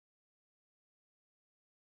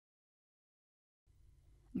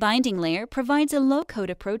Binding layer provides a low-code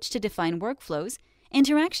approach to define workflows,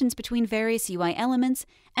 interactions between various UI elements,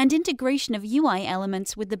 and integration of UI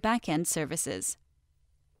elements with the backend services.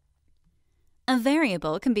 A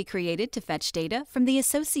variable can be created to fetch data from the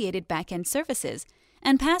associated backend services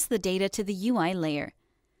and pass the data to the UI layer.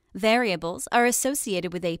 Variables are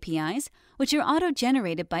associated with APIs, which are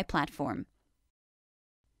auto-generated by platform.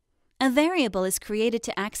 A variable is created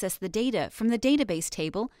to access the data from the database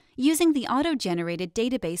table using the auto-generated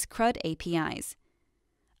database CRUD APIs.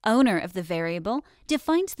 Owner of the variable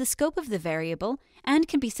defines the scope of the variable and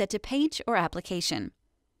can be set to page or application.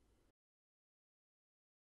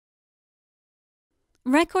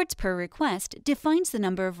 Records per request defines the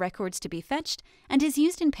number of records to be fetched and is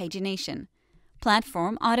used in pagination.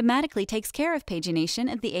 Platform automatically takes care of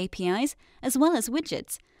pagination of the APIs as well as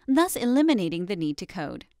widgets, thus eliminating the need to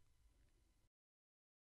code.